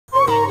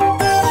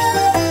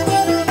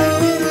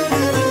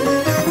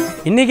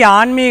இன்றைக்கி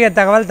ஆன்மீக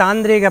தகவல்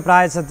தாந்திரீக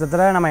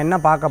பிராயசத்தத்தில் நம்ம என்ன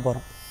பார்க்க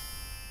போகிறோம்?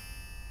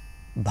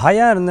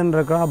 பயம்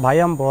இருந்துருக்கோம்.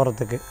 பயம்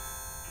போகிறதுக்கு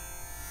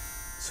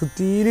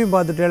சுற்றிலும்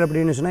பார்த்துட்டேன்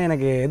அப்படின்னு சொன்னால்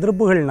எனக்கு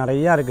எதிர்ப்புகள்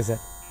நிறையா இருக்குது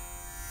சார்,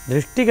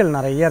 திருஷ்டிகள்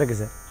நிறையா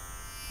இருக்குது சார்.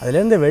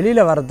 அதுலேருந்து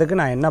வெளியில்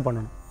வர்றதுக்கு நான் என்ன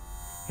பண்ணணும்?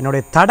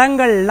 என்னுடைய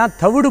தடங்கள்லாம்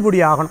தவிடுபடி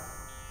ஆகணும்.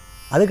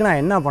 அதுக்கு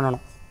நான் என்ன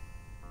பண்ணணும்?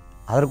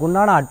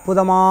 அதற்குண்டான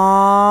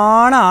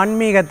அற்புதமான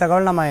ஆன்மீக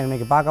தகவல் நம்ம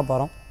இன்றைக்கி பார்க்க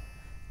போகிறோம்.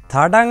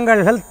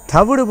 தடங்கல்கள்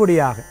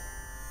தவிடுபடியாக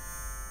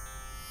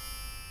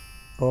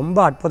ரொம்ப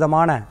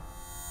அற்புதமான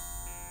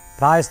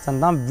பிராயஸ்தம்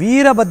தான்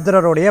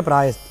வீரபத்ரருடைய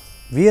பிராயஸ்தம்.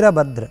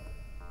 வீரபத்ரர்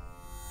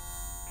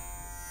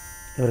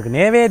இவருக்கு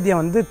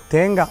நைவேத்தியம்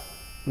தேங்காய்.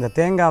 இந்த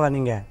தேங்காவை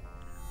நீங்கள்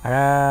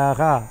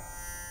அழகாக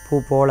பூ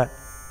போல்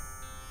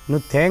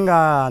இன்னும்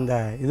தேங்காய் அந்த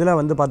இதில்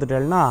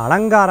பார்த்துட்டேன்னா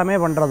அலங்காரமே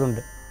பண்ணுறது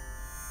உண்டு.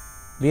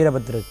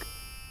 வீரபத்ரருக்கு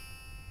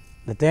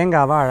இந்த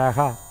தேங்காவை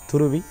அழகாக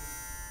துருவி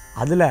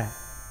அதில்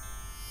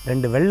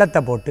 2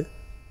 வெல்லத்தை போட்டு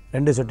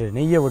 2 சொட்டு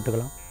நெய்யை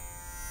விட்டுக்கலாம்.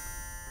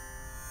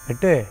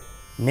 விட்டு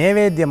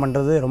நைவேத்தியம்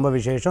பண்ணுறது ரொம்ப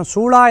விசேஷம்.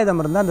 சூலாயுதம்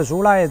இருந்தால் அந்த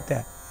சூலாயுதத்தை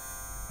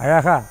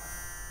அழகாக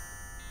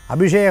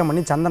அபிஷேகம்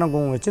பண்ணி சந்தன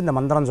குங்குமம் வச்சு இந்த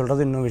மந்திரம்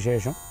சொல்கிறது இன்னும்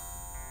விசேஷம்.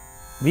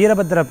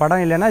 வீரபத்திர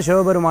படம் இல்லைன்னா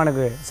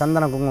சிவபெருமானுக்கு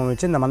சந்தன குங்குமம்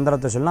வச்சு இந்த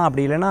மந்திரத்தை சொல்லலாம்.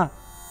 அப்படி இல்லைன்னா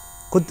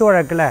குத்து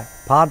வழக்கில்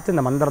பார்த்து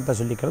இந்த மந்திரத்தை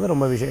சொல்லிக்கிறது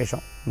ரொம்ப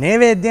விசேஷம்.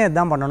 நைவேத்தியம்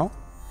இதுதான் பண்ணணும்.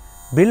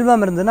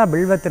 பில்வம் இருந்துன்னா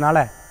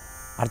பில்வத்தினால்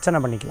அர்ச்சனை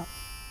பண்ணிக்கலாம்.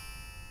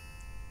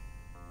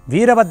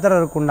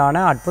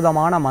 வீரபத்திரருக்குண்டான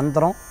அற்புதமான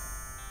மந்திரம்.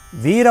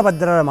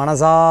 வீரபத்திரர்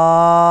மனசார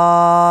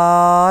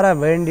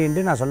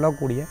வேண்டின்னு நான்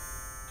சொல்லக்கூடிய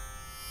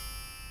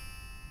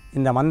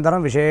இந்த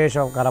மந்திரம்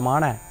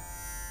விசேஷகரமான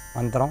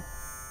மந்திரம்.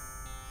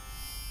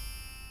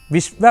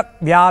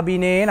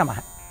 விஸ்வவியாபினே நமः.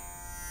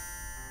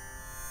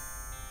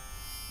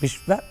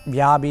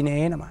 விஸ்வவியாபினே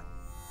நமः.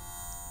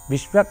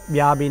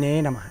 விஸ்வவியாபினே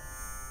நமः.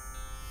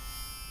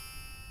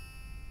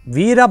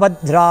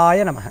 வீரபத்ராய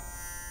நமः.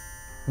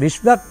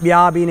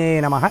 விஸ்வவியாபினே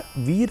நமः.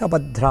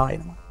 வீரபத்ராய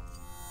நமः.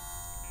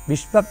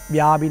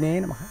 விஸ்வவியாபினே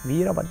நமः.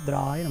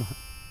 வீரபத்ராய நமः.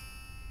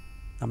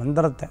 இந்த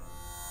மந்திரத்தை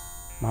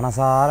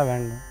மனசார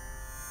வேண்டும்.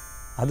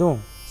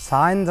 அதுவும்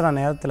சாயந்தர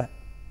நேரத்தில்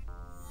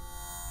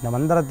இந்த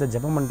மந்திரத்தை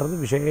ஜபம் பண்ணுறது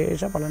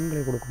விசேஷ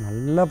பலன்களை கொடுக்கும்.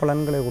 நல்ல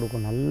பலன்களை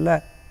கொடுக்கும். நல்ல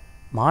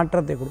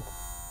மாற்றத்தை கொடுக்கும்.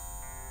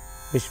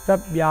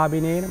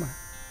 விஸ்வவியாபினே நமः.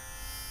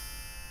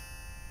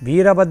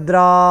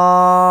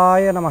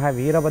 வீரபத்ராய நமः.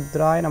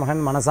 வீரபத்ராய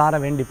நமகன் மனசார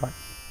வேண்டிப்பார்.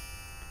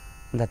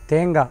 இந்த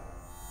தேங்காய்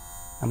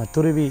நம்ம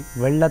துருவி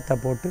வெள்ளத்தை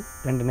போட்டு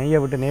 2 நெய்யை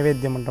விட்டு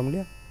நைவேத்தியம் பண்ணுறோம்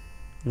இல்லையா?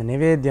 இந்த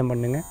நைவேத்தியம்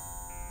பண்ணுங்கள்.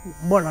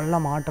 ரொம்ப நல்ல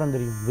மாற்றம்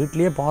தெரியும்.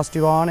 வீட்லேயே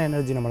பாசிட்டிவான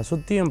எனர்ஜி, நம்மளை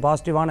சுற்றியும்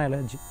பாசிட்டிவான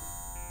எனர்ஜி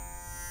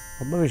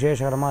ரொம்ப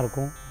விசேஷகரமாக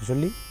இருக்கும்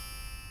சொல்லி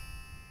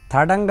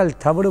தடங்கள்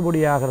தவிடுபடி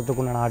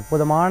ஆகிறதுக்குண்டான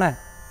அற்புதமான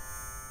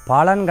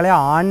பலன்களை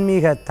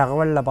ஆன்மீக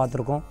தகவலில்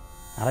பார்த்துருக்கோம்.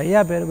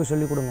 நிறையா பேருக்கு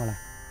சொல்லிக்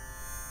கொடுங்களேன்.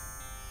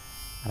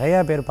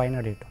 நிறையா பேர்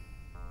பயனடையட்டும்.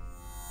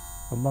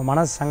 ரொம்ப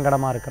மனசு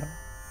சங்கடமாக இருக்கிற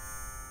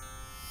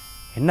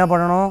என்ன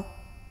பண்ணணும்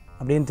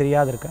அப்படின்னு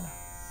தெரியாது இருக்க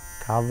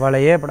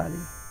கவலையே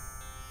படாதீங்க.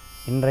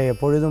 இன்றைய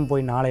பொழுதும்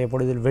போய் நாளைய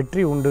பொழுதில்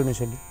வெற்றி உண்டுன்னு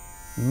சொல்லி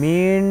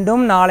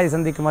மீண்டும் நாளை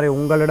சந்திக்கும் வரை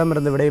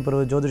உங்களிடமிருந்து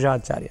விடைபெறுவது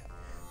ஜோதிஷாச்சாரியா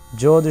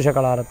ஜோதிஷ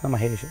கலாரத்ன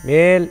மகேஷ்.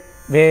 வேல்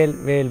வேல்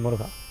வேல்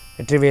முருகா.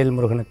 வெற்றிவேல்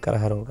முருகனுக்கு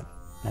கரகரோகர்.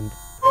 நன்றி.